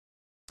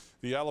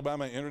The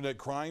Alabama Internet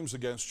Crimes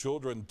Against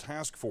Children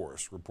Task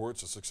Force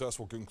reports a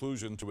successful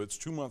conclusion to its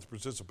 2-month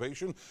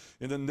participation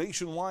in a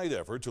nationwide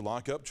effort to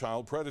lock up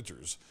child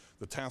predators.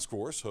 The task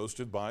force,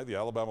 hosted by the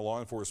Alabama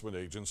Law Enforcement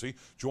Agency,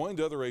 joined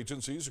other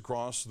agencies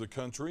across the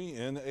country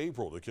in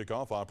April to kick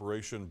off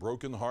Operation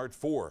Broken Heart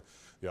 4.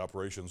 The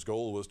operation's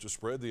goal was to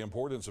spread the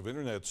importance of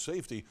Internet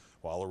safety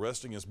while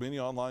arresting as many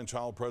online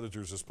child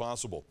predators as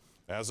possible.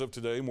 As of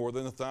today, more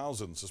than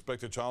 1,000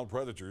 suspected child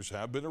predators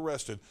have been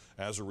arrested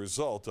as a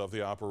result of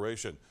the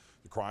operation.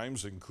 The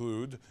crimes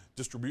include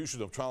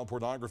distribution of child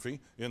pornography,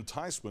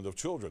 enticement of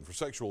children for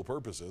sexual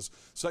purposes,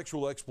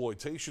 sexual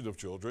exploitation of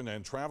children,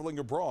 and traveling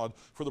abroad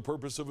for the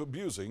purpose of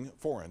abusing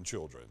foreign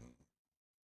children.